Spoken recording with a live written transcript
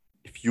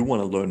If you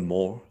want to learn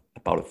more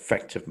about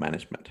effective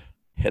management,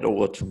 head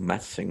over to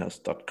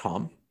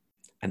mattsingers.com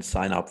and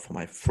sign up for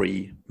my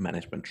free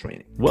management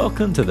training.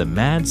 Welcome to the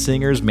Mad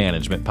Singers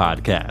Management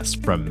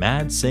Podcast from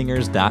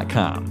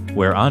madsingers.com,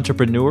 where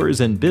entrepreneurs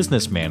and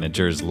business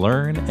managers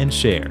learn and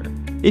share.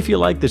 If you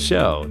like the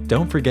show,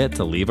 don't forget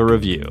to leave a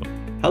review.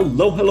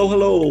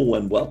 Hello,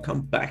 and welcome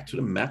back to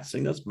the Mad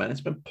Singers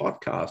Management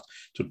Podcast.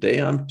 Today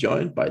I'm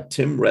joined by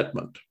Tim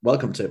Redmond.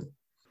 Welcome, Tim.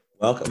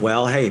 Welcome.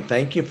 Well, hey,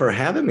 thank you for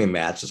having me,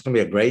 Matt. It's going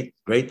to be a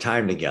great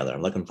time together.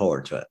 I'm looking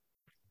forward to it.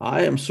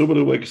 I am super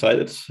duper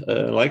excited.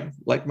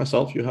 Like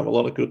myself, you have a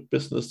lot of good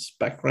business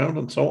background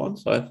and so on.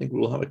 So I think we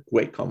will have a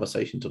great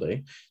conversation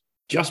today.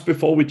 Just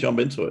before we jump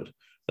into it,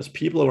 there's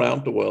people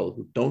around the world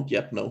who don't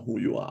yet know who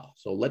you are.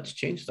 So let's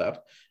change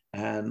that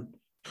and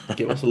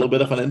give us a little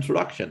bit of an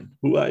introduction.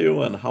 Who are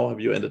you and how have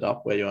you ended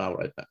up where you are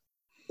right now?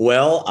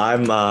 Well,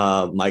 I'm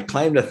my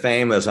claim to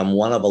fame is I'm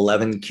one of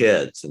 11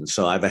 kids. And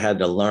so I've had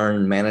to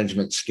learn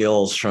management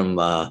skills from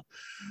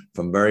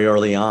very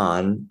early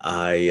on.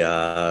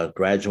 I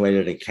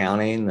graduated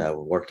accounting. I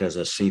worked as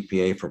a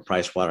CPA for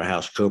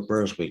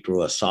PricewaterhouseCoopers. We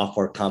grew a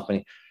software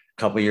company. A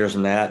couple of years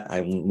in that,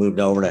 I moved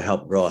over to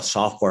help grow a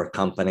software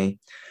company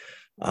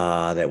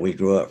that we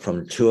grew up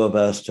from two of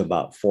us to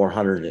about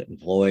 400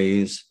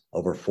 employees,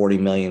 over 40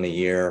 million a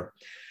year.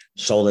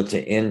 Sold it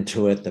to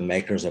Intuit, the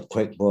makers of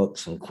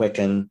QuickBooks and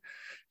Quicken.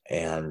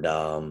 And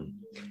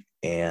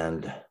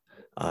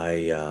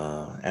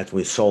after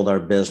we sold our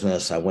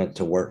business, I went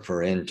to work for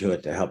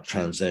Intuit to help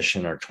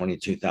transition our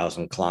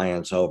 22,000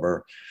 clients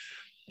over.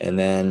 And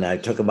then I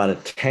took about a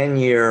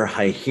 10-year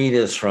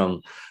hiatus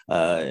from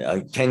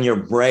a 10-year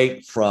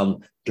break from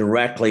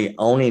directly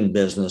owning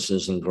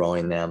businesses and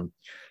growing them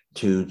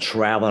to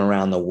traveling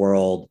around the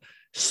world,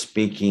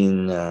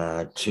 speaking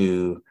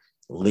to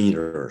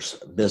leaders,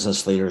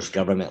 business leaders,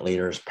 government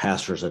leaders,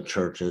 pastors of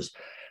churches,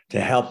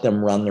 to help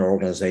them run their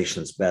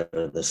organizations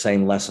better. The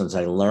same lessons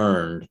I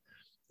learned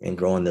in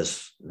growing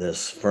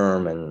this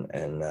firm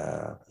and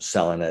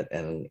selling it,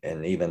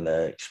 and even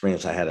the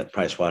experience I had at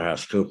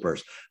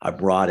PricewaterhouseCoopers, I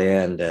brought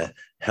in to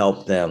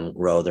help them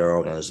grow their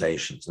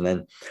organizations. And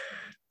then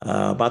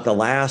about the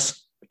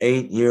last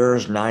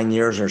 9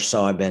 years or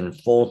so, I've been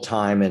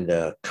full-time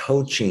into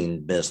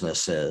coaching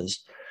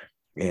businesses.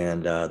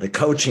 And the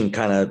coaching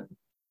kind of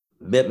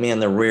bit me in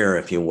the rear,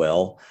 if you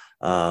will.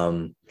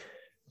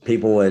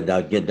 People would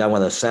get done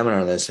with a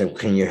seminar and they say, well,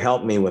 can you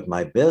help me with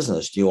my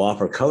business? Do you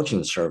offer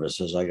coaching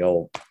services? I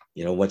go,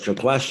 what's your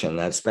question?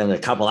 I spend a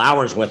couple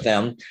hours with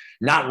them,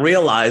 not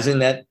realizing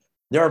that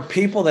there are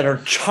people that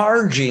are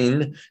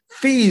charging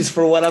fees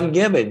for what I'm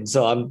giving.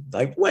 So I'm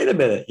like, wait a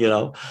minute,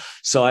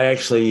 So I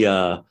actually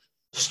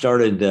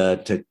started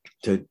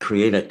to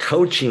create a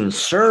coaching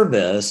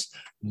service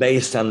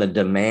based on the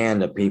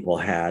demand that people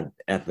had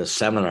at the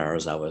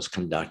seminars I was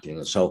conducting.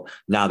 And so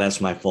now that's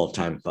my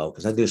full-time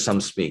focus. I do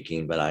some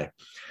speaking, but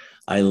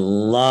I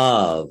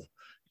love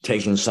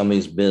taking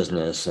somebody's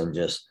business and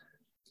just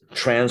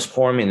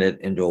transforming it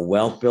into a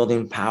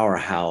wealth-building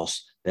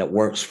powerhouse that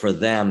works for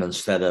them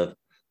instead of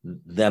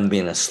them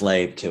being a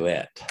slave to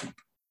it.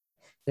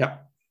 Yeah,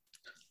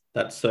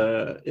 that's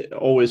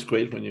always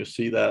great when you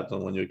see that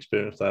and when you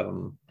experience that.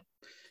 And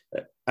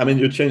I mean,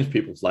 you change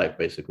people's life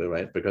basically,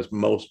 right? Because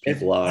most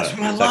people are. That's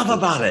what I love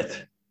about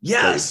it.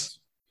 Yes.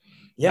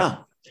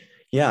 Yeah.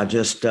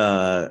 Just,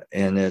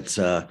 and it's,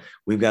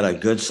 we've got a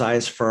good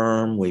sized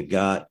firm. We've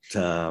got,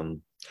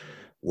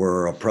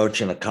 we're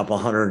approaching a couple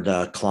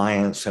hundred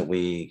clients that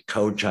we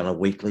coach on a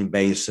weekly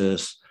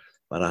basis,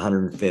 about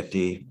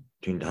 150,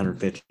 between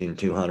 150 and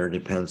 200,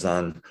 depends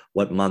on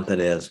what month it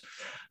is.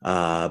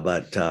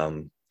 But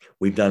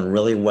we've done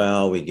really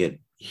well. We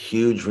get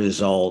huge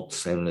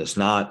results, and it's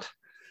not,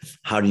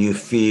 how do you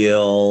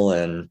feel?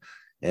 And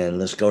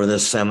let's go to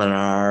this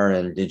seminar.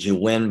 And did you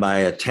win by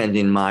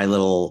attending my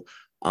little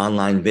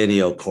online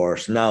video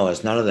course? No,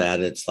 it's none of that.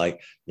 It's like,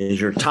 is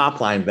your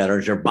top line better?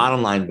 Is your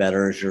bottom line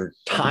better? Is your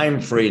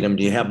time freedom?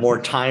 Do you have more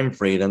time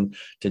freedom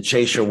to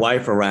chase your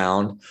wife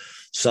around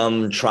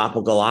some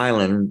tropical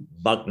island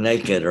buck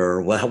naked,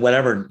 or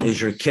whatever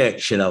is your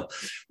kicks?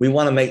 We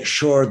want to make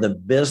sure the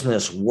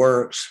business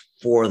works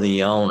for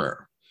the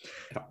owner.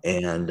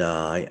 And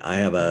I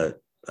have a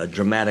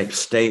dramatic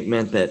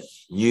statement that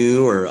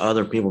you or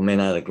other people may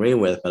not agree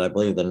with, but I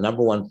believe the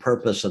number one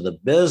purpose of the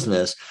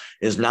business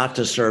is not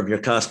to serve your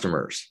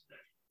customers.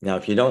 Now,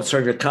 if you don't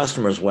serve your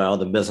customers well,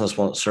 the business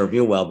won't serve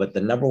you well, but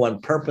the number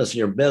one purpose of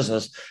your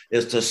business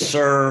is to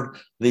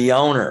serve the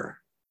owner.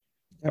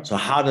 Yep. So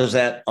how does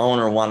that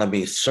owner want to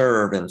be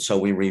served? And so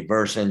we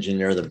reverse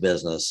engineer the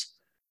business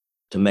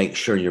to make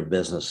sure your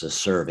business is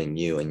serving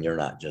you and you're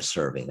not just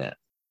serving it.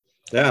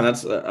 Yeah, and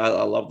that's I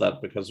love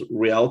that, because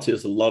reality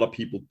is a lot of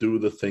people do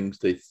the things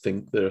they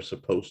think they're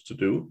supposed to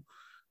do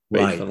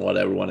based on what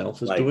everyone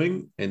else is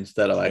doing,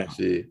 instead of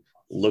actually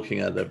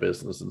looking at their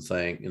business and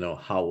saying,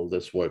 how will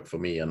this work for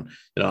me? And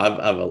I've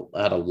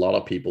had a lot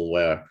of people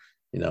where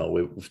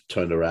we've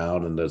turned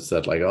around and they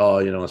said like,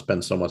 I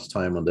spend so much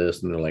time on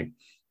this, and they're like,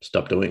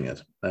 stop doing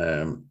it.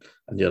 And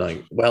you're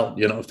like, well,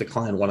 if the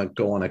client want to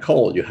go on a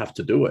call, you have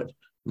to do it.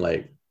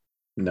 Like,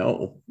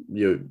 no,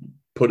 you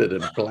put it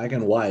in black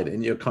and white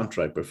in your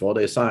contract before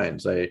they sign,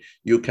 say,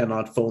 you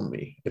cannot phone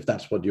me if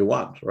that's what you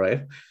want,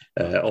 right?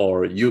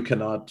 Or you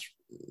cannot,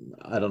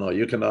 I don't know,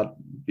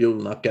 you'll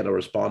not get a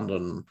response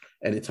on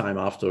anytime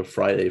after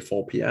Friday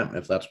 4 p.m.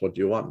 if that's what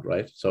you want,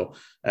 right? So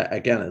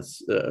again,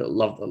 it's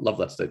love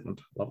that statement.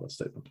 Love that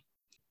statement.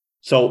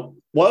 So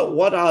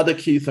what are the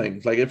key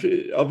things? Like, if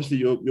obviously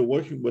you're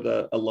working with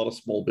a lot of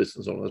small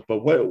business owners, but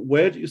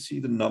where do you see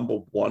the number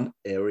one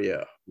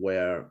area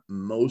where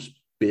most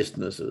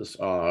businesses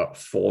are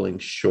falling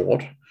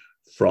short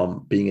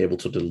from being able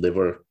to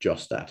deliver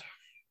just that?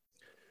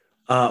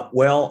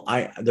 Well,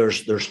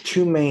 there's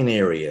two main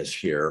areas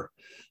here.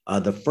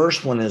 The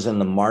first one is in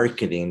the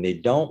marketing. They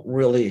don't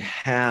really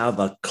have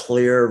a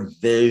clear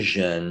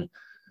vision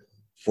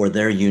for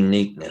their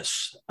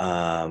uniqueness,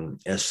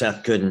 as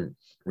Seth Godin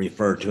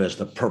referred to as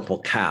the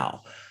purple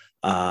cow.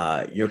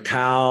 Your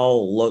cow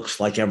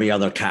looks like every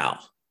other cow,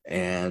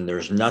 and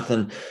there's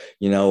nothing,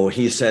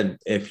 he said,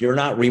 if you're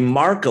not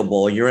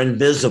remarkable, you're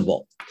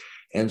invisible.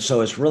 And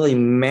so it's really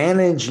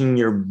managing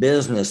your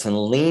business and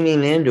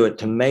leaning into it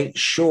to make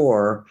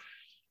sure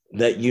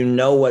that you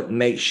know what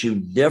makes you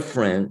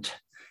different,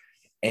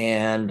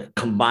 and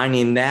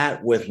combining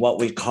that with what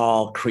we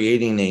call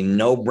creating a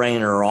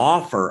no-brainer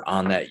offer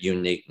on that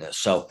uniqueness.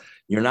 So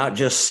you're not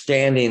just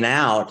standing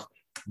out,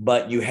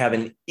 but you have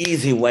an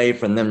easy way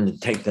for them to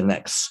take the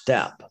next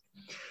step.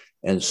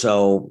 And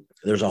so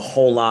there's a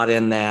whole lot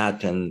in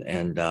that.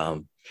 And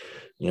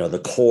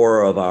the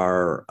core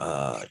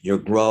of your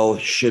growth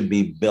should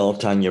be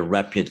built on your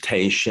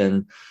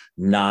reputation,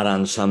 not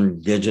on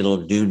some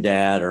digital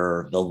doodad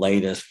or the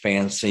latest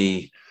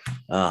fancy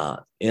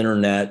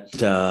internet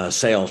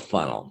sales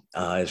funnel.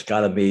 It's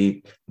got to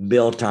be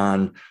built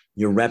on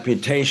your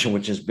reputation,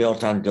 which is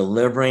built on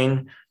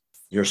delivering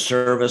your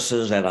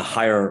services at a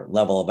higher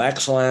level of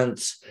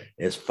excellence.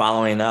 Is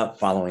following up,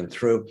 following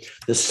through.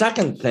 The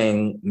second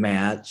thing,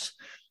 Matt,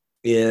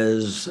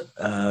 is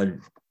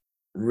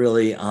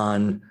really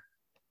on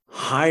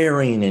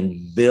hiring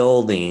and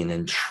building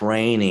and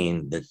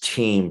training the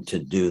team to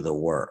do the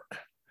work.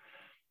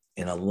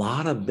 And a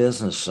lot of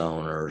business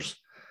owners,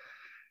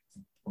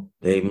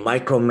 they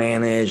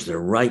micromanage, they're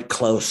right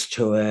close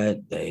to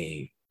it.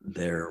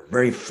 They're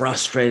very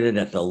frustrated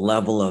at the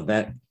level of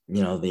that,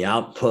 the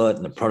output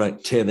and the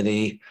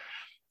productivity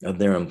of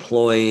their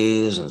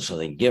employees. And so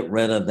they get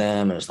rid of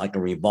them. It's like a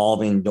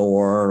revolving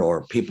door,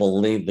 or people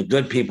leave, the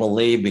good people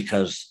leave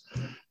because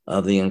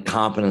of the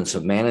incompetence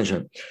of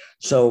management.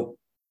 So,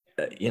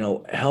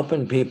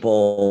 helping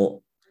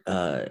people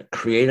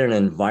create an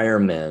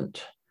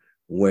environment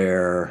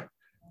where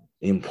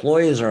the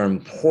employees are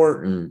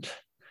important,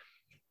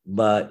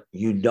 but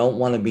you don't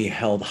want to be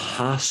held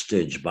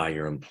hostage by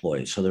your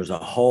employees. So there's a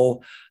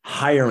whole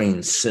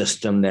hiring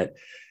system that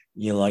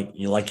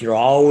you're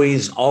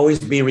always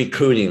be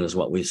recruiting, is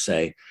what we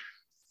say.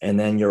 And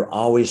then you're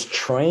always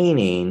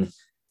training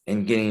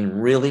and getting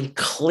really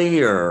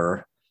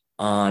clear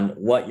on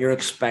what your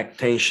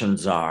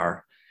expectations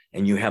are.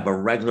 And you have a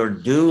regular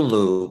do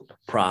loop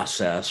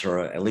process, or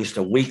at least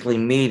a weekly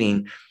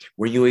meeting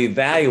where you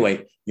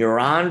evaluate you're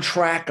on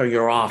track or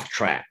you're off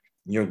track.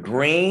 You're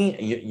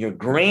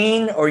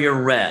green or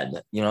you're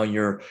red.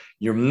 You're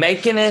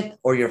making it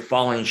or you're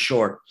falling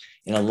short.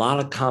 And a lot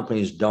of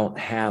companies don't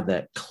have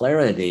that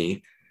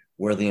clarity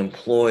where the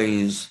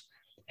employees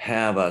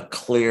have a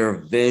clear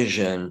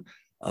vision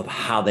of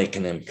how they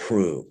can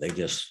improve. They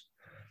just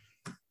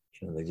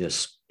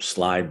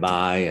slide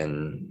by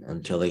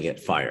until they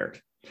get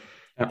fired.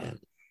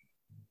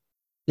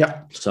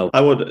 Yeah. So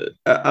I would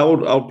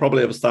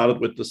probably have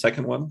started with the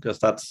second one, because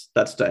that's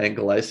the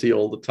angle I see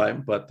all the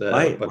time. But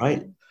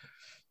right.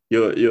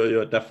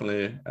 You're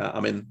definitely.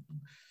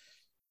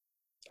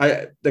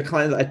 The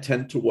clients I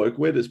tend to work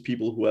with is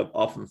people who have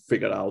often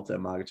figured out their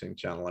marketing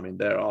channel.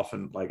 They're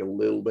often like a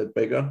little bit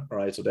bigger,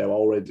 right? So they've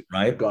already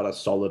got a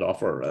solid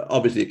offer.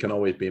 Obviously, it can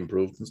always be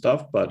improved and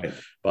stuff, but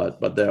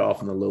they're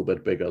often a little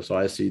bit bigger. So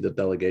I see the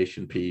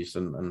delegation piece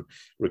and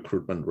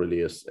recruitment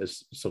really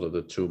is sort of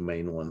the two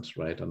main ones,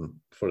 right? And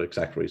for the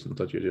exact reasons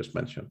that you just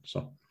mentioned.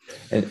 So,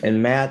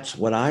 and Matt,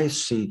 what I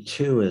see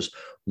too is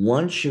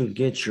once you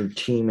get your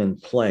team in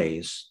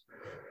place,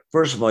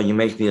 first of all, you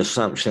make the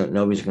assumption that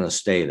nobody's going to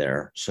stay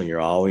there. So you're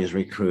always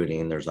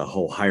recruiting. There's a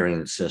whole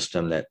hiring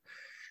system that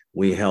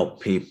we help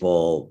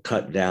people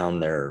cut down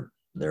their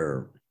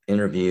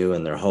interview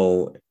and the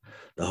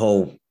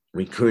whole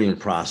recruiting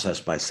process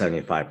by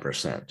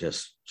 75%,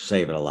 just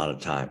saving a lot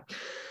of time.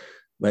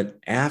 But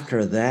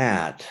after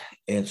that,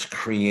 it's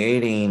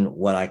creating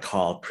what I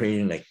call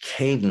creating a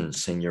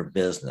cadence in your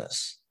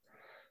business.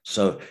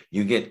 So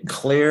you get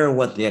clear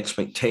what the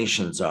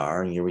expectations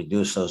are, and you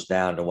reduce those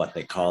down to what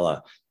they call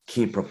a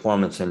key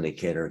performance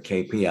indicator,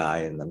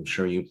 KPI, and I'm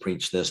sure you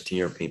preach this to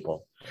your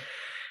people.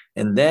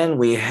 And then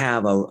we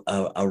have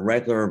a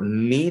regular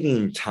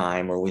meeting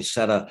time where we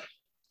set a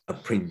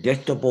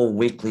predictable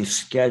weekly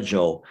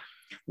schedule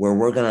where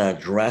we're going to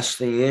address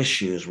the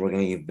issues. We're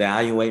going to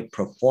evaluate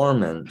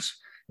performance.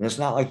 And it's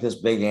not like this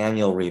big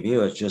annual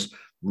review. It's just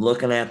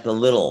looking at the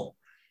little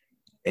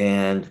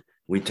and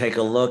we take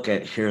a look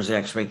at, here's the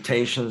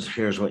expectations,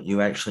 here's what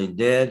you actually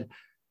did.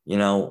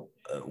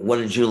 What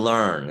did you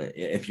learn?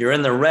 If you're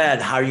in the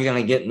red, how are you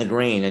going to get in the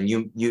green? And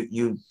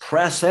you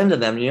press into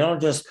them. You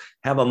don't just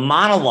have a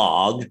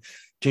monologue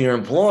to your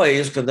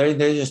employees because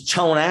they just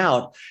tone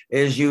out.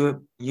 Is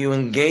you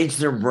engage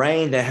their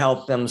brain to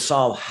help them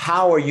solve,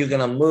 how are you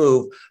going to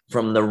move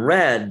from the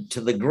red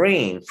to the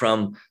green,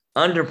 from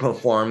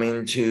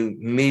underperforming to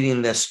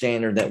meeting the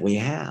standard that we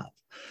have.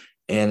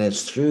 And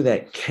it's through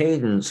that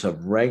cadence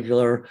of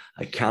regular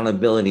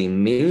accountability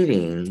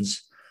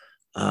meetings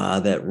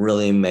that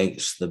really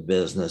makes the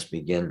business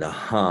begin to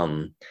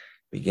hum,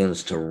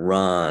 begins to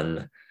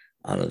run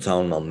on its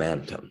own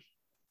momentum.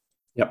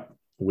 Yep.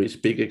 We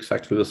speak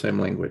exactly the same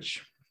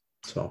language.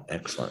 So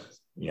excellent.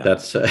 Yeah.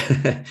 That's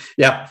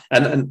yeah.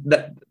 And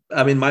that,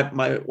 I mean,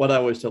 my what I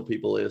always tell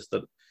people is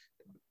that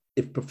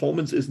if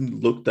performance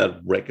isn't looked at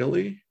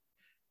regularly,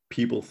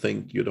 people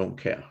think you don't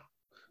care.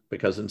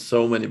 Because in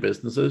so many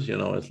businesses,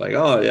 it's like,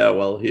 oh yeah,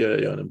 well, here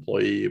you're an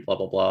employee, blah,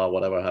 blah, blah,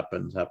 whatever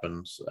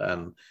happens.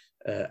 And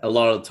a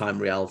lot of the time,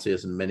 reality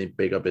is in many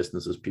bigger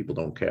businesses, people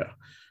don't care.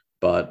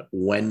 But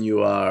when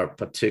you are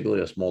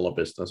particularly a smaller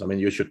business, I mean,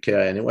 you should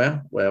care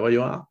anywhere, wherever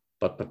you are,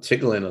 but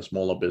particularly in a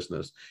smaller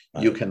business,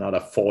 right, you cannot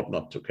afford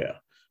not to care.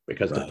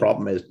 Because right, the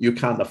problem is you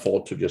can't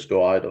afford to just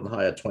go out and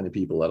hire 20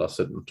 people that are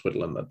sitting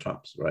twiddling their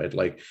thumbs, right?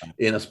 Like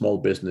in a small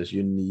business,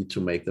 you need to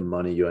make the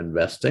money you're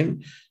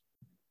investing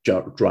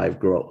drive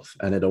growth,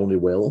 and it only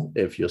will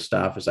if your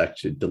staff is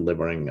actually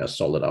delivering a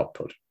solid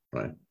output,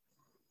 right?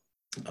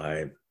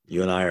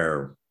 You and I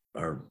are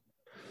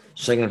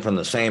singing from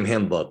the same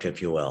hymn book,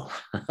 if you will.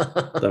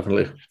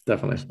 Definitely.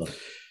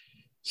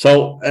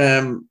 So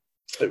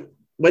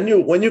when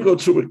you go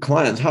through with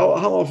clients, how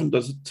often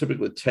does it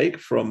typically take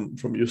from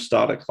you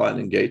start a client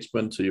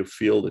engagement to you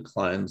feel the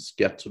clients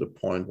get to the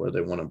point where they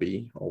want to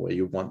be or where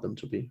you want them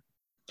to be?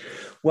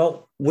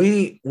 Well,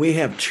 we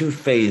have two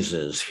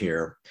phases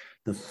here.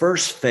 The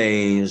first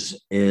phase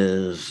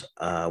is,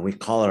 we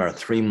call it our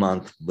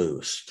 3-month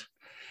boost.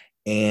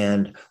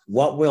 And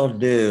what we'll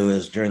do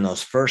is during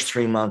those first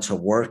 3 months of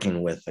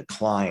working with the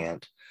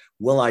client,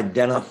 we'll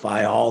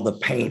identify all the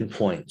pain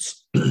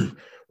points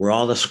where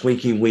all the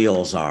squeaky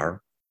wheels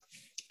are.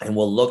 And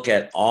we'll look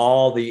at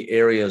all the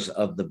areas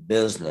of the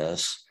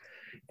business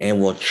and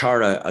we'll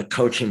chart a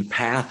coaching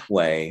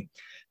pathway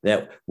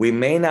that we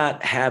may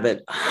not have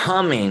it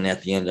humming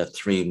at the end of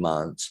 3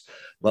 months,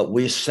 but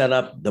we set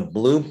up the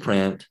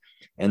blueprint,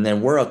 and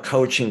then we're a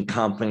coaching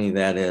company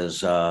that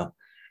is,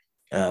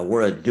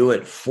 we're a do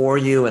it for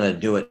you and a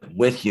do it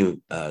with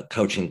you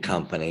coaching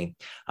company.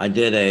 I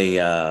did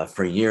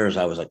for years,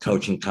 I was a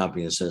coaching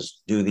company that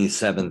says, do these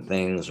 7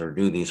 things or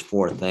do these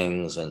 4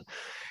 things. And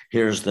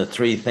here's the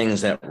 3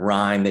 things that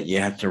rhyme that you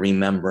have to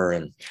remember.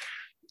 And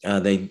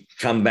they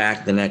come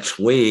back the next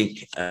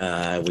week,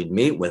 we'd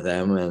meet with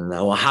them and,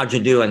 well, how'd you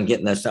do on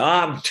getting this? Oh,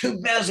 I'm too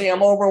busy,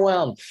 I'm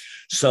overwhelmed.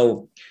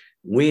 So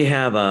we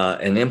have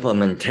an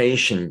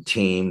implementation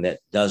team that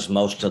does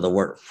most of the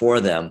work for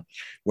them,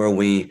 where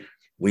we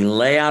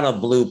lay out a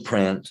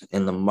blueprint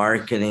in the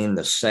marketing,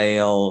 the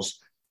sales,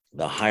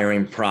 the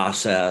hiring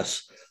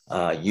process.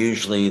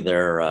 Usually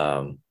they're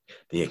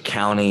the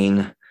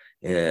accounting.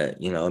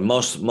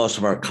 Most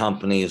of our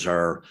companies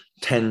are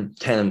 10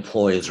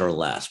 employees or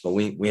less, but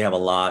we have a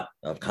lot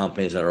of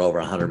companies that are over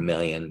 100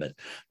 million, but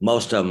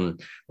most of them,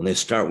 when they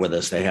start with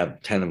us, they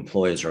have 10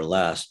 employees or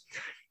less.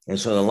 And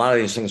so a lot of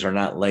these things are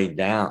not laid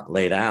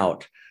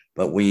out,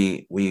 but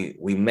we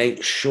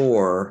make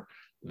sure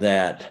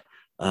that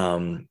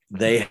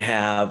they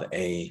have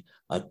a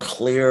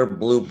clear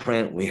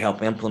blueprint. We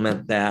help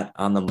implement that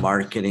on the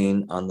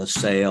marketing, on the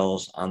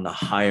sales, on the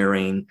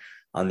hiring,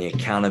 on the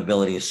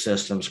accountability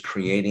systems,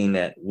 creating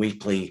that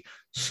weekly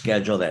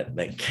schedule,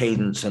 that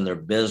cadence in their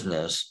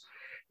business.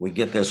 We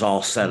get this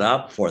all set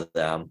up for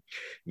them.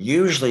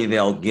 Usually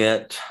they'll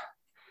get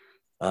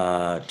 2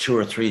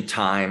 or 3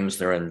 times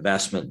their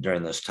investment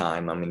during this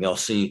time. I mean, they'll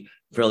see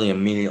fairly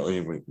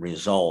immediately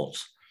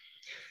results.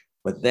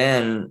 But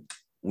then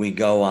we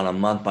go on a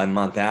month by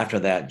month after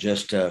that,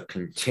 just to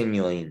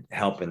continually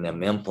helping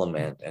them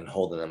implement and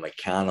holding them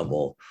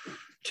accountable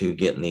to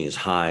getting these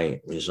high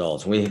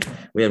results. We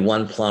had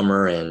one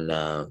plumber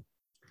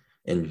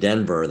in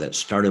Denver that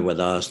started with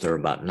us. They're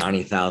about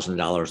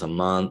 $90,000 a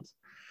month.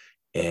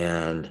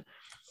 And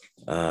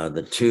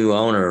the 2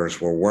 owners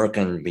were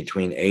working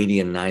between 80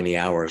 and 90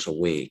 hours a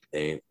week.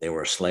 They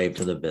were a slave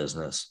to the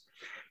business.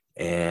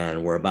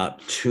 And we're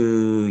about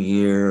 2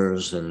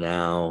 years and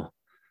now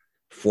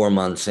 4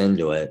 months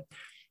into it.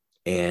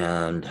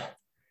 And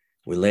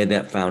we laid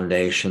that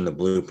foundation, the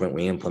blueprint,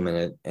 we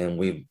implemented, and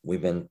we've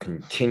been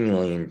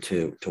continuing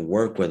to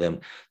work with them.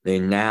 They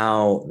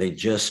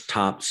just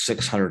topped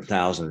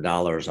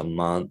 $600,000 a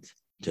month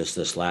just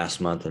this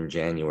last month in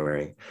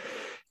January.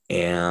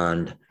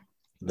 And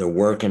they're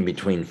working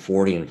between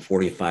 40 and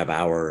 45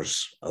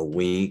 hours a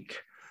week.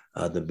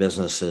 The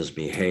business is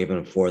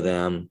behaving for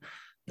them.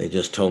 They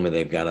just told me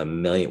they've got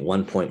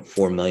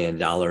 $1.4 million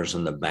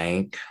in the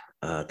bank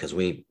because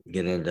we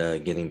get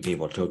into getting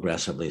people to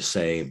aggressively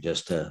save,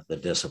 just the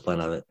discipline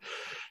of it.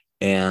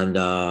 And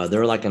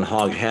they're like in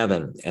hog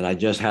heaven. And I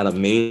just had a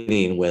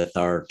meeting with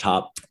our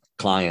top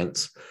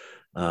clients.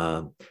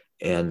 And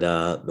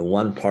the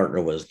one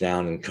partner was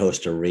down in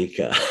Costa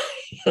Rica,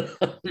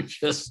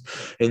 just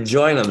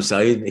enjoying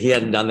himself. He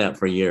hadn't done that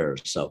for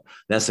years. So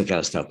that's the kind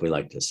of stuff we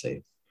like to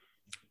see.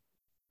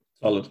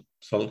 Solid.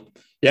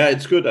 Yeah,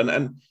 it's good.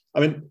 And I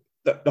mean,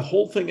 the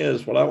whole thing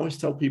is, what I always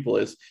tell people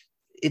is,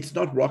 it's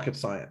not rocket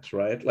science,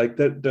 right? Like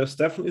there's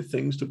definitely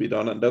things to be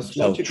done, and there's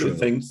logical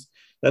things.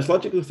 There's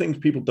logical things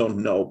people don't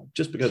know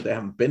just because they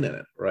haven't been in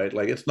it, right?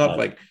 Like it's not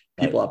like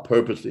people are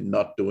purposely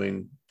not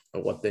doing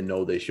what they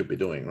know they should be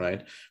doing,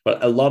 right?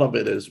 But a lot of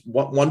it is,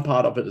 one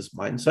part of it is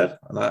mindset,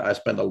 and I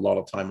spend a lot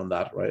of time on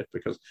that, right?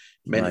 Because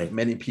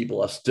many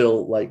people are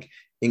still like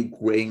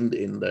ingrained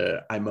in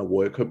the I'm a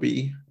worker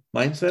bee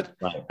mindset,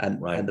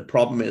 and the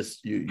problem is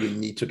you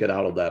need to get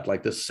out of that.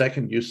 Like the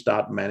second you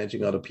start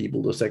managing other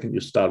people, the second you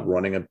start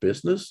running a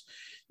business,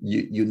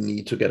 you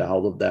need to get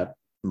out of that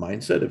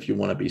mindset if you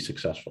want to be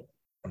successful,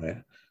 right?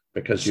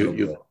 Because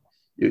you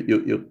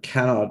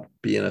cannot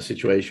be in a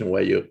situation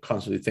where you're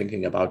constantly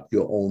thinking about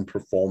your own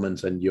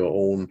performance and your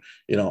own,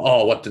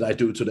 oh, what did I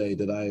do today?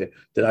 Did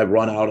I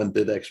run out and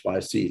did X, Y,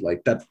 Z?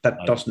 Like that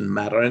doesn't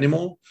matter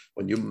anymore.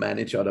 When you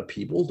manage other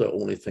people, the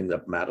only thing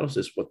that matters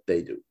is what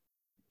they do,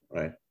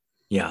 right?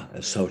 Yeah,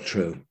 it's so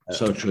true.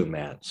 So true,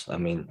 Matt. I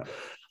mean,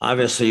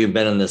 obviously you've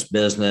been in this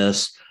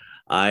business.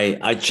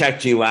 I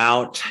checked you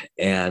out,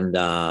 and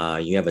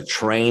you have a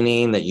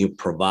training that you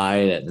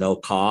provide at no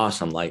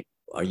cost. I'm like,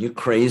 are you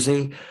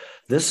crazy?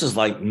 This is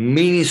like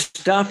meaty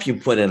stuff you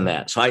put in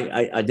that. So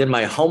I did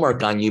my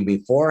homework on you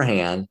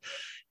beforehand,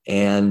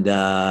 and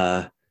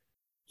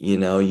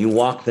you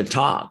walk the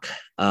talk.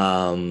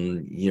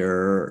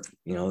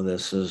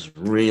 This is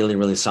really,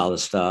 really solid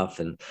stuff.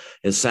 And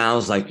it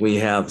sounds like we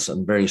have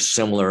some very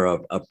similar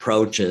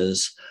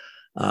approaches.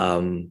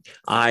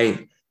 I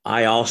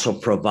also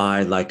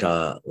provide like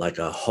a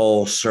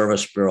whole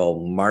service bureau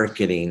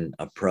marketing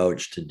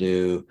approach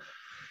to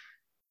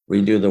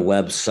redo the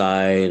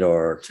website,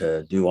 or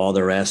to do all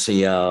their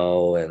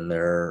SEO and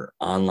their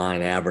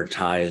online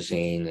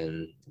advertising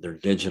and their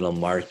digital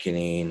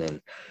marketing.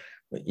 And,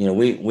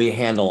 we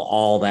handle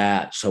all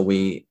that. So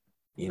we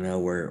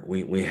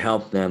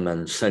help them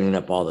in setting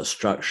up all the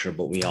structure,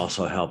 but we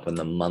also help in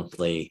the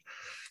monthly,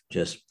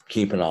 just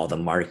keeping all the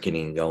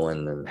marketing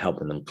going and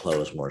helping them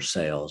close more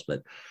sales.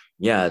 But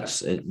yeah,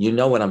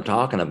 what I'm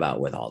talking about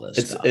with all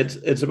this stuff.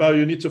 It's about,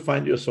 you need to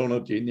find your zone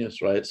of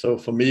genius, right? So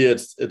for me,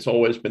 it's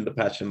always been the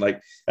passion.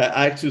 Like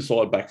I actually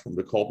saw it back from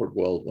the corporate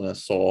world when I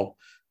saw,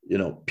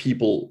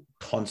 people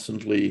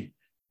constantly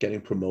getting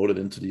promoted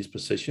into these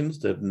positions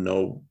that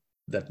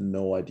had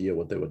no idea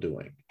what they were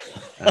doing.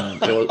 And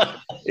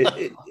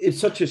it's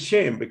such a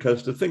shame,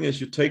 because the thing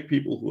is, you take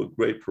people who are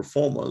great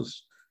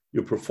performers,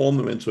 you perform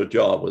them into a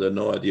job where they have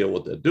no idea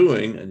what they're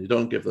doing, and you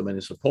don't give them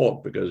any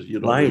support because you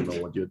don't really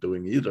know what you're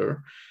doing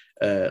either.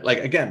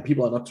 Again,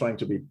 people are not trying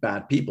to be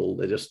bad people.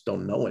 They just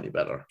don't know any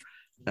better.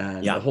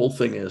 And the whole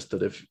thing is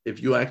that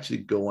if you actually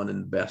go and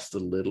invest a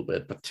little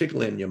bit,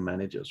 particularly in your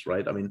managers,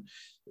 right? I mean,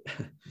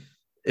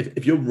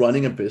 if you're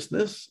running a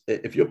business,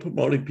 if you're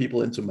promoting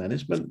people into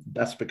management,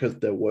 that's because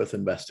they're worth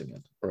investing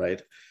in,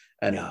 right?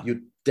 And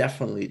you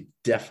definitely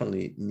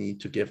need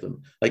to give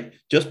them, like,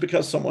 just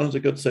because someone is a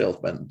good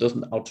salesman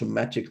doesn't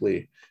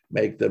automatically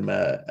make them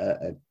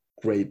a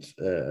great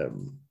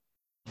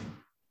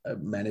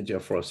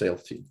manager for a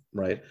sales team,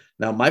 right?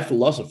 Now, my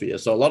philosophy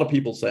is, so a lot of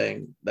people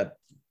saying that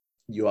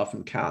you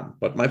often can,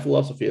 but my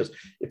philosophy is,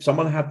 if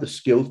someone have the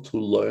skill to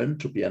learn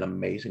to be an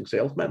amazing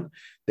salesman,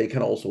 they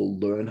can also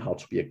learn how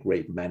to be a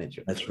great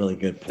manager. That's a really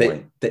good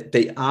point.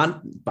 They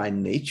aren't by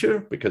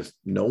nature, because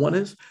no one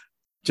is.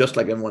 Just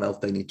like everyone else,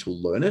 they need to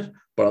learn it.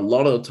 But a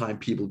lot of the time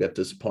people get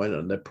disappointed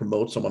and they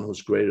promote someone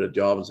who's great at a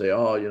job and say,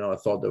 oh, I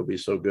thought they would be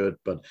so good.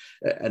 But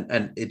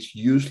and it's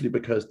usually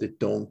because they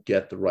don't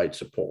get the right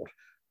support.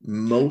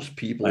 Most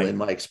people, in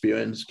my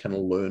experience, can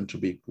learn to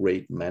be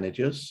great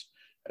managers,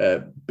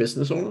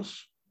 business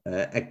owners.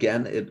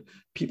 Again,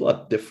 people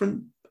are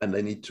different and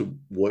they need to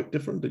work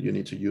different, that you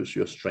need to use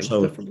your strength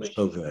differently.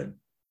 So good.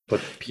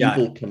 But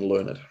people can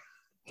learn it.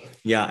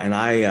 Yeah. And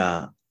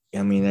I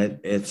mean,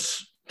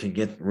 it's, to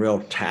get real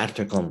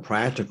tactical and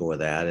practical with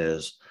that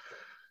is,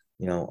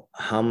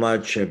 how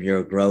much of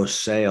your gross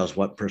sales,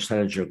 what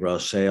percentage of your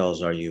gross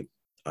sales are you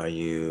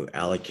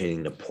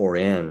allocating to pour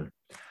in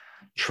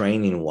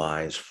training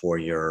wise for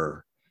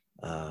your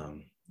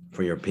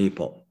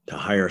people, to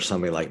hire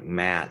somebody like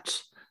Matt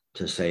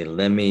to say,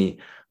 let me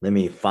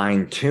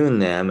fine tune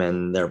them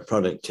and their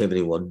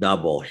productivity will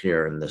double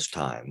here in this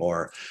time.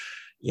 Or,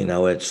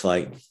 it's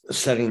like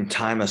setting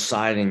time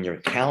aside in your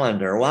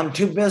calendar. Well, I'm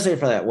too busy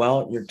for that.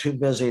 Well, you're too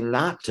busy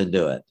not to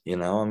do it.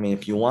 I mean,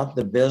 if you want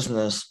the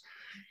business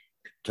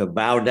to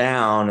bow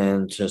down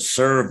and to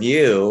serve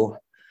you,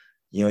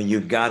 you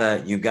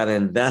gotta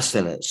invest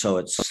in it. So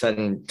it's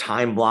setting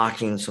time,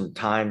 blocking some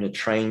time to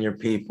train your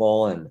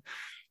people and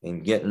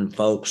and getting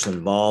folks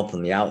involved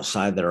from the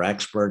outside that are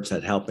experts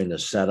at helping to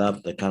set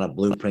up the kind of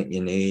blueprint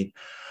you need.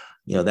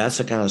 That's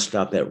the kind of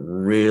stuff that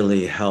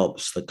really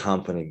helps the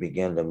company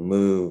begin to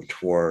move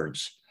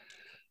towards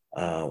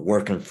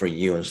working for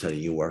you instead of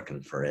you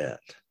working for it.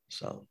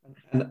 So,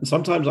 and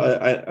sometimes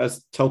I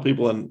tell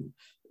people, and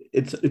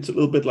it's a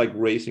little bit like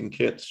raising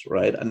kids,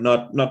 right? And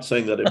not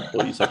saying that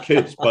employees are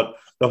kids, but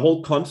the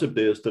whole concept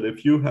is that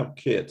if you have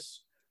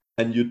kids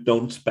and you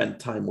don't spend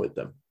time with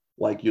them,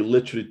 like you're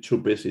literally too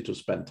busy to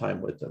spend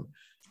time with them,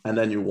 and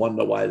then you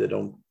wonder why they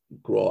don't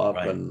grow up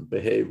and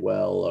behave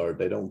well, or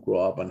they don't grow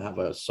up and have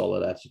a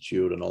solid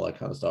attitude and all that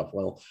kind of stuff.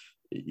 Well,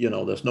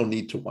 there's no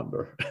need to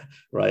wonder,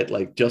 right?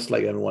 Like just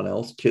like anyone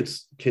else,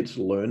 kids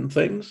learn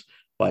things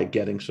by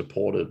getting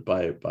supported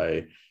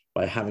by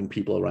having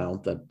people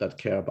around that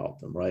care about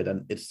them, right?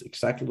 And it's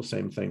exactly the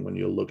same thing when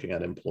you're looking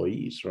at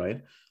employees,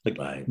 right?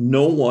 Like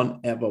no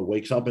one ever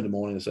wakes up in the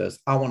morning and says,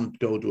 I want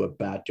to go do a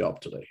bad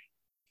job today.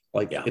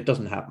 Like it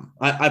doesn't happen.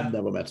 I've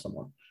never met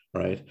someone,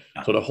 right?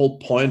 So the whole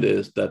point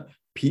is that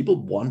people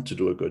want to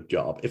do a good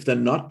job. If they're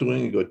not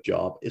doing a good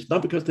job, it's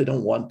not because they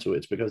don't want to,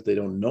 it's because they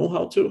don't know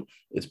how to,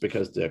 it's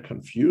because they're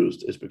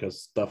confused, it's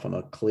because stuff are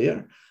not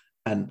clear.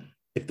 And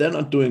if they're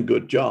not doing a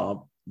good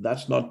job,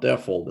 that's not their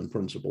fault in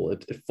principle.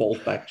 It falls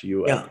back to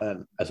you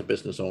as a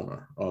business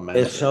owner or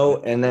manager.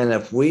 So, and then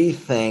if we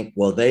think,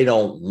 well, they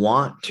don't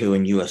want to,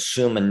 and you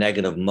assume a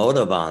negative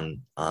motive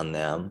on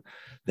them,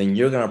 then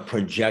you're going to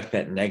project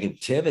that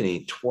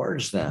negativity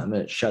towards them.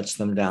 And it shuts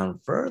them down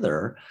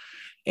further.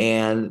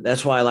 And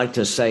that's why I like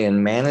to say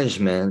in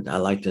management, I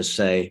like to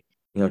say,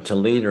 to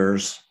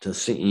leaders, to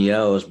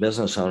CEOs,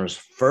 business owners,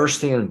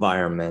 first the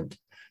environment,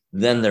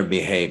 then their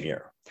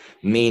behavior,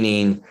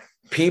 meaning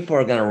people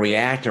are going to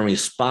react and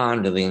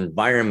respond to the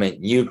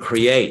environment you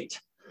create.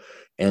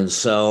 And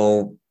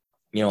so,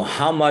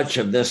 how much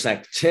of this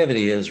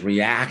activity is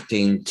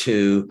reacting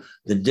to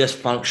the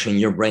dysfunction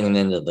you're bringing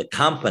into the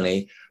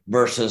company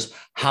versus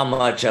how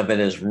much of it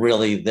is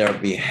really their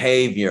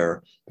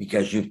behavior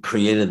because you've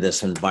created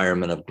this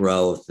environment of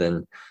growth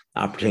and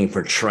opportunity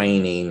for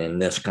training and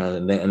this kind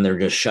of thing, and they're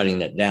just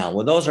shutting it down.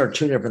 Well, those are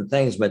two different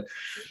things, but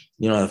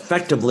an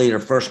effective leader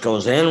first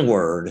goes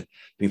inward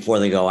before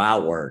they go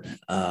outward.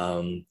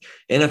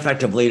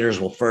 Ineffective leaders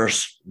will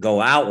first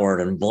go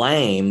outward and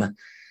blame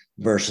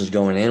versus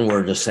going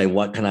inward to say,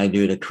 what can I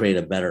do to create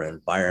a better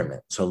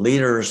environment? So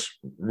leaders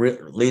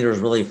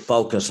really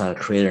focus on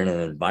creating an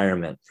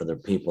environment for their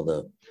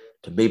people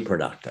to be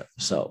productive.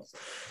 So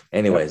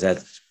anyways,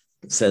 that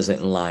says it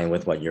in line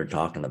with what you're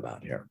talking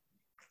about here.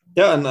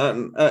 Yeah.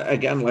 And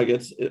again,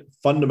 like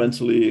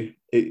fundamentally,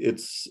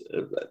 it's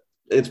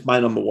my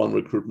number one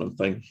recruitment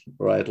thing,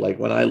 right? Like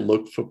when I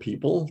look for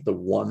people, the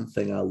one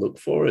thing I look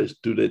for is,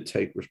 do they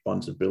take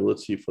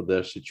responsibility for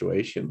their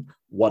situation,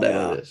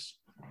 whatever it is?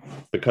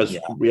 Because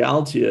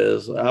reality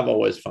is, I've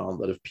always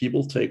found that if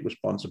people take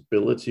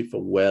responsibility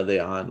for where they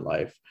are in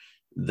life,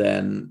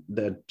 then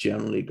they're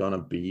generally going to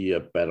be a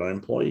better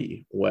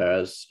employee.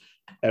 Whereas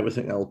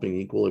everything else being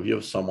equal, if you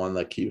have someone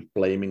that keeps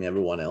blaming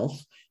everyone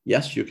else,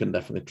 yes, you can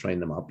definitely train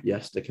them up.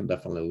 Yes, they can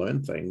definitely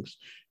learn things.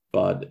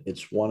 But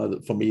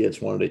for me,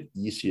 it's one of the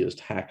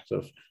easiest hacks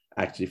of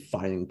actually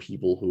finding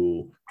people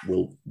who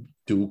will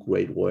do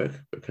great work,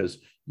 because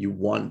you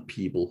want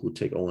people who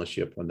take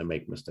ownership when they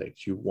make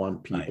mistakes. You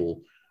want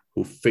people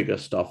who figure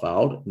stuff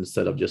out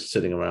instead of just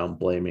sitting around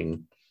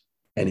blaming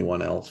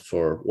anyone else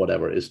for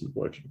whatever isn't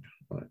working.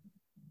 Right.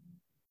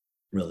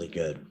 Really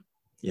good.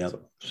 Yeah,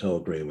 so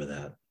agree with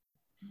that.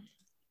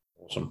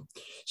 Awesome.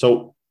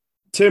 So,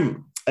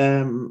 Tim,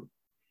 from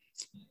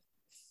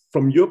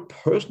your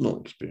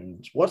personal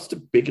experience, what's the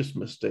biggest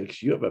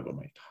mistakes you have ever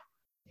made?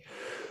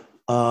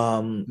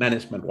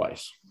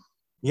 Management-wise.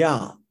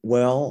 Yeah,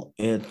 well,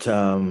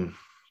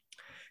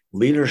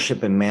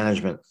 leadership and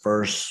management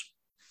first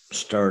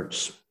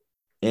starts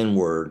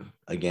inward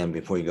again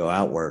before you go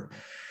outward.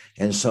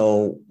 And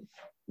so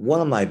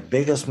one of my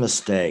biggest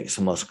mistakes,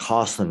 the most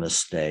costly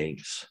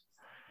mistakes,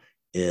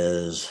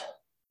 is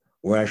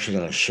we're actually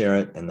going to share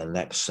it in the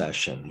next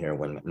session here.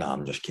 No,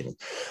 I'm just kidding.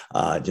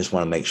 Just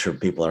want to make sure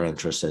people are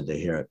interested to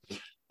hear it.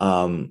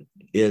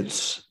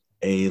 It's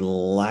a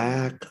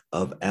lack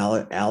of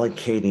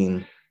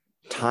allocating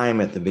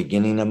time at the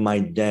beginning of my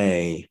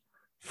day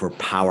for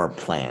power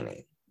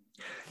planning.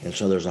 And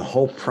so there's a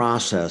whole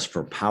process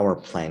for power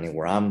planning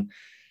where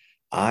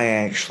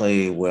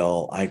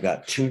I've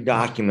got two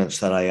documents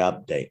that I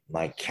update,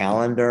 my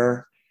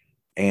calendar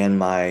and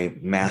my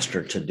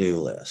master to-do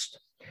list.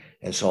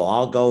 And so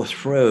I'll go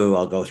through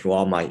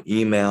all my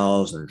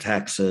emails and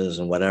texts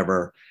and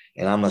whatever,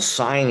 and I'm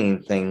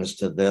assigning things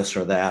to this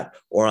or that,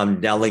 or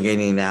I'm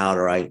delegating out,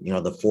 or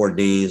the 4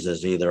 Ds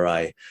is either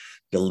I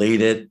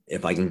delete it.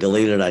 If I can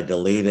delete it, I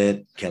delete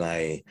it. Can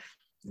I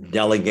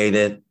delegate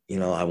it?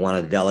 I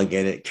want to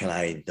delegate it. Can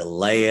I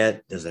delay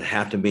it? Does it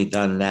have to be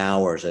done now,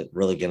 or is it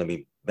really going to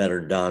be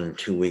better done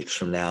 2 weeks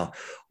from now?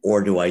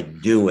 Or do I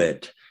do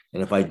it?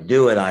 And if I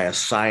do it, I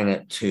assign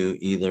it to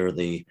either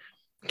the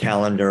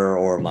calendar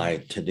or my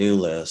to-do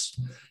list.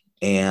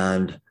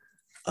 And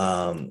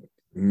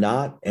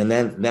not, and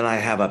then I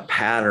have a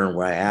pattern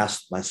where I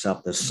ask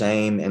myself the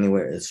same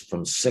anywhere. It's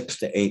from 6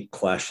 to 8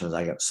 questions.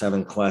 I got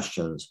 7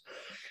 questions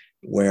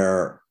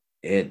where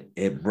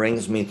it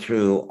brings me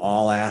through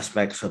all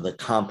aspects of the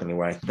company,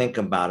 where I think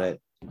about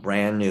it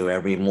brand new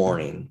every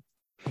morning.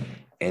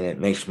 And it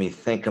makes me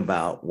think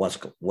about what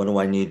do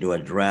I need to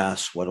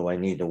address? What do I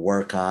need to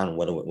work on?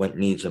 What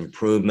needs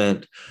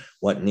improvement?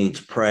 What needs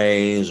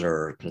praise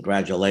or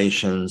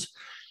congratulations?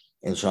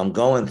 And so I'm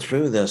going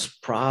through this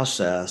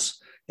process.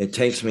 It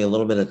takes me a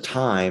little bit of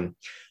time,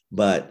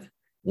 but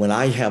when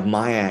I have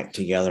my act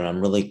together, I'm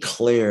really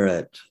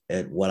clear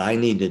at what I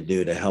need to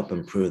do to help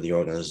improve the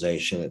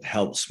organization. It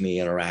helps me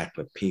interact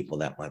with people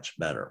that much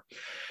better.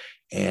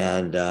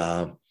 And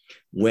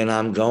when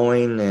I'm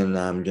going and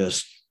I'm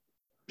just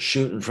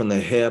shooting from the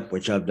hip,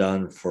 which I've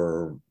done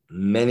for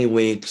many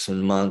weeks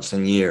and months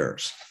and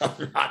years,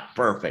 I'm not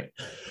perfect.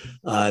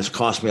 It's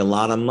cost me a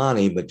lot of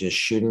money, but just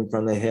shooting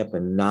from the hip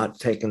and not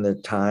taking the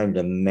time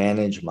to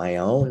manage my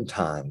own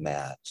time,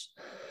 Matt,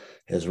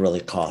 has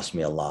really cost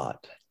me a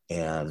lot.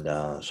 And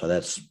so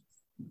that's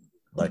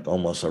like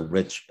almost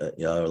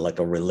like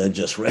a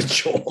religious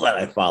ritual that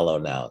I follow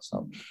now.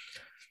 So,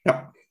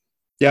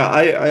 yeah,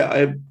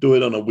 I do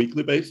it on a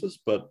weekly basis,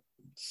 but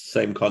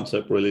same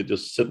concept, really,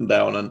 just sitting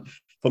down. And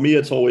for me,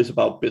 it's always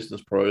about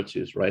business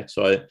priorities, right?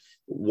 So I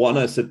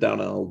sit down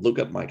and I'll look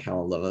at my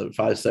calendar. And if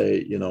I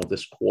say,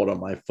 this quarter,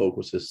 my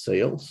focus is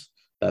sales,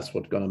 that's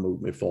what's going to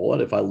move me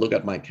forward. If I look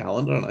at my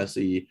calendar and I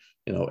see,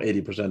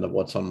 80% of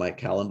what's on my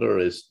calendar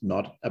is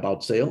not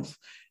about sales,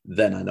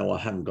 then I know I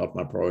haven't got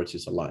my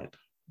priorities aligned,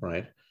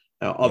 right?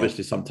 Now,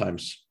 obviously,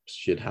 sometimes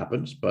shit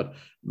happens, but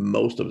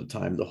most of the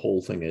time, the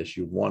whole thing is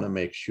you want to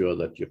make sure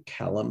that your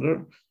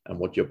calendar and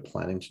what you're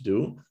planning to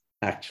do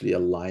actually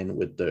align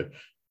with the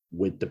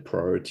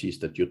priorities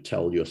that you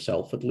tell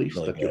yourself, at least,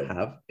 that you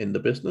have in the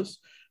business.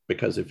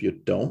 Because if you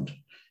don't,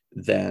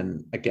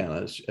 then again,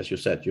 as you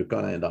said, you're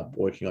going to end up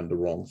working on the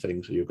wrong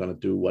things. So you're going to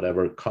do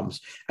whatever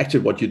comes. Actually,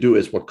 what you do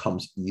is what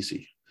comes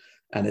easy.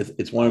 And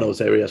it's one of those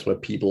areas where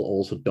people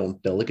also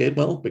don't delegate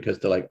well, because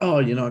they're like, oh,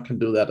 I can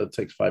do that. It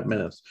takes 5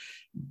 minutes.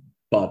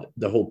 But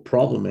the whole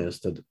problem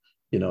is that,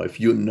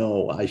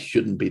 if I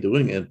shouldn't be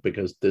doing it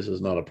because this is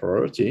not a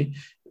priority,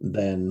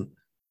 then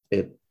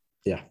it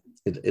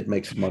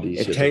makes it much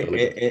easier.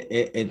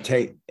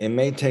 It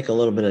may take a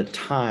little bit of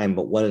time,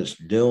 but what it's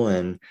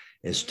doing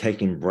is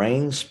taking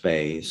brain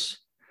space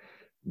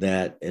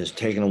that is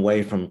taken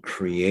away from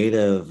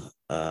creative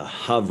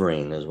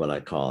hovering, is what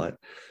I call it,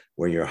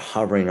 where you're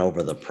hovering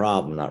over the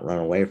problem, not run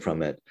away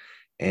from it.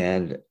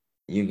 And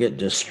you get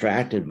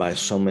distracted by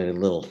so many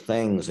little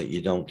things that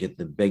you don't get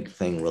the big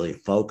thing really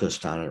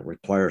focused on. It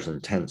requires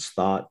intense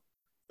thought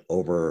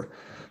over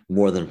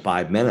more than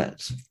 5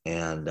 minutes.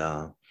 And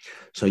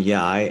so,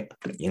 yeah, I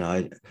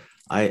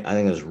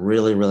think it's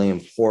really, really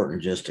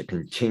important just to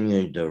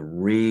continue to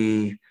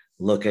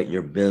re-look at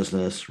your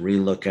business,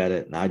 re-look at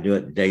it. And I do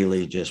it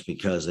daily just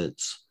because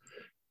it's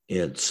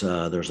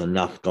there's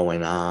enough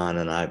going on.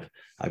 And I've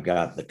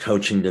got the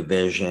coaching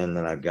division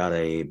and I've got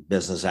a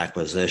business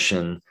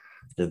acquisition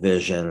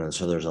division. And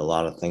so there's a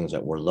lot of things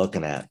that we're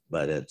looking at,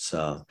 but it's,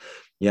 I'm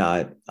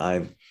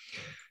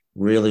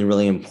really,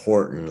 really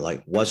important.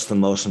 Like, what's the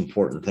most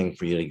important thing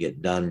for you to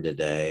get done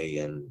today,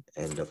 and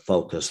to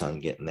focus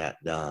on getting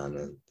that done,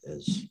 and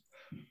has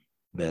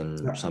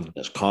been something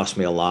that's cost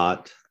me a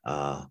lot.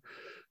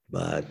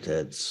 But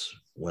it's,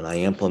 when I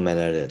implement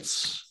it,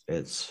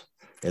 it's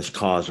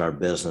caused our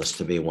business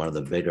to be one of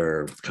the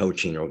bigger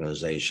coaching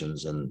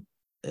organizations I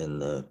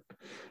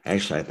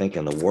think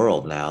in the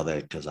world now,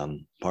 because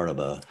I'm part of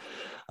a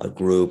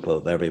group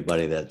of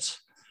everybody that's,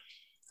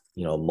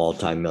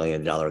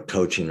 multi-million-dollar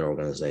coaching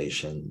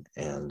organization.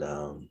 And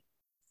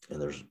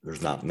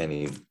there's not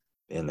many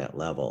in that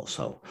level.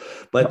 So,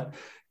 but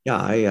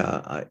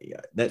yeah,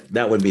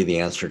 that would be the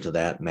answer to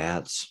that,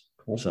 Matt.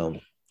 So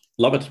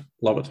love it.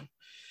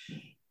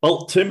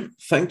 Well, Tim,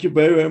 thank you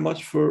very, very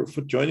much for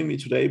joining me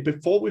today.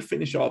 Before we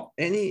finish up,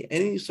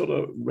 any sort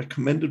of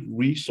recommended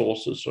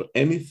resources or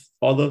any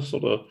other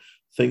sort of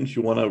things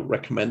you want to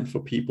recommend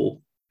for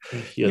people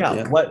here?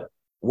 Yeah,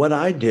 what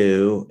I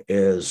do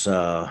is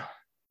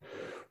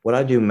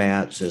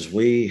Matt, is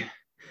we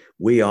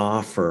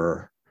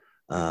offer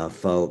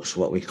folks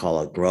what we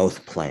call a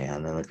growth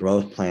plan. And a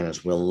growth plan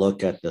is, we'll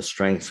look at the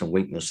strengths and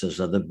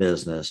weaknesses of the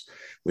business.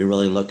 We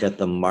really look at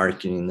the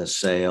marketing, the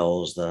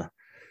sales, the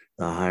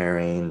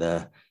hiring,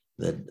 the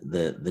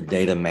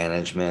data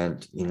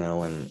management,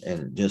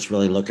 and just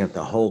really look at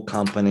the whole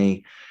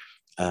company.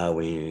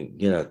 We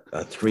get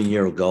a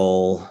 3-year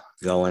goal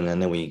going,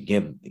 and then we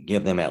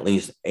give them at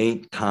least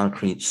 8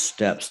 concrete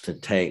steps to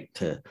take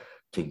to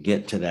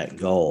get to that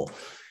goal.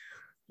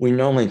 We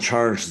normally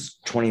charge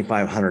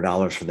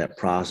 $2,500 for that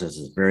process.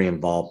 It's a very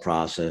involved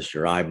process.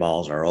 Your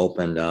eyeballs are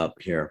opened up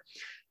here.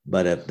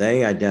 But if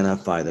they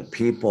identify, the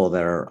people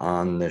that are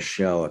on this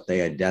show, if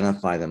they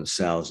identify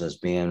themselves as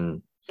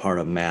being part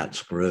of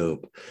Matt's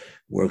group,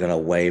 we're going to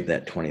waive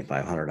that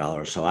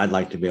 $2,500. So I'd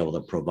like to be able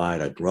to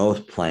provide a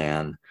growth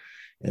plan.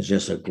 It's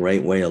just a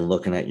great way of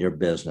looking at your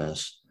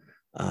business,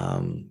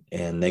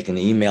 And they can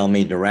email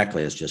me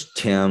directly. It's just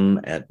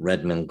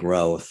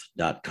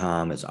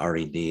tim@redmondgrowth.com. It's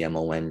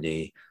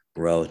REDMOND,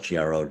 growth,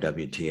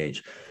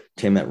 GROWTH,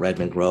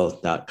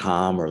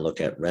 tim@redmondgrowth.com, or look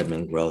at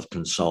Redmond Growth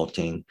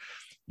Consulting.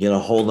 Get a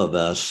hold of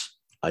us.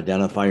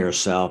 Identify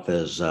yourself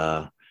as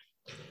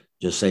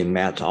just say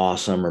Matt's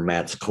awesome or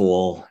Matt's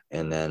cool,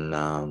 and then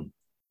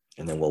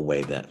we'll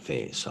waive that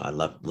fee. So I'd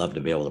love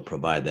to be able to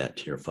provide that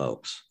to your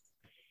folks.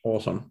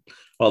 Awesome.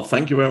 Well,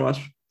 thank you very much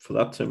for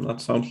that, Tim.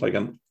 That sounds like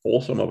an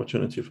awesome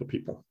opportunity for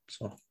people.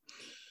 So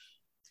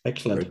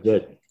excellent. Very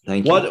good.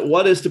 Thank you.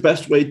 What is the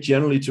best way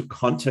generally to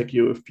contact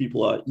you if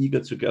people are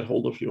eager to get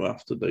hold of you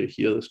after they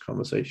hear this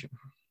conversation?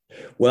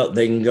 Well,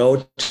 they can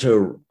go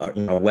to our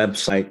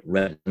website,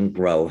 Redmond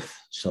Growth.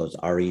 So it's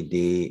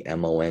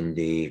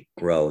REDMOND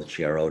growth,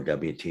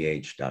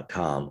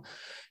 GROWTH.com.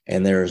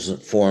 And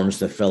there's forms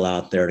to fill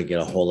out there to get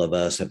a hold of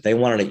us. If they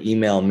wanted to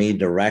email me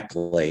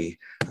directly,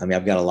 I mean,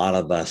 I've got a lot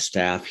of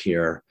staff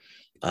here,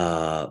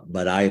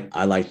 but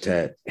I like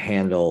to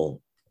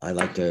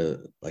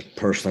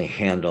personally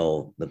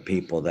handle the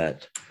people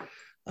that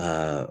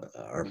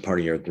are part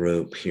of your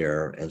group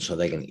here. And so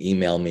they can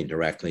email me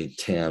directly.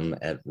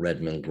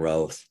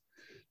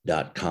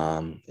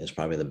 tim@redmondgrowth.com is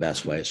probably the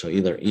best way. So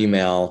either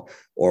email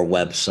or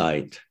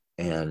website,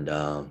 and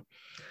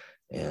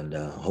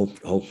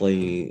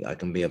hopefully I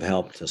can be of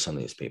help to some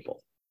of these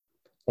people.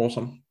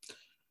 Awesome.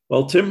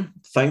 Well, Tim,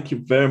 thank you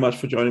very much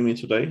for joining me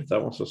today.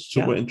 That was a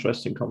super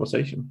interesting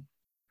conversation.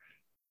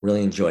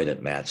 Really enjoyed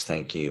it, Matt.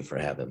 Thank you for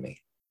having me.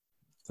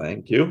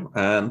 Thank you.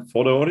 And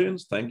for the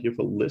audience, thank you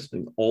for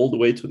listening all the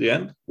way to the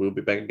end. We'll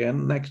be back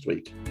again next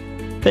week.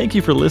 Thank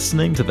you for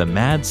listening to the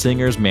Mad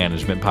Singers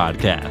Management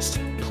Podcast.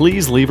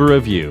 Please leave a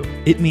review.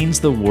 It means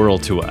the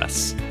world to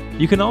us.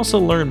 You can also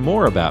learn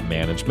more about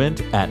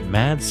management at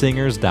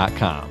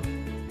madsingers.com.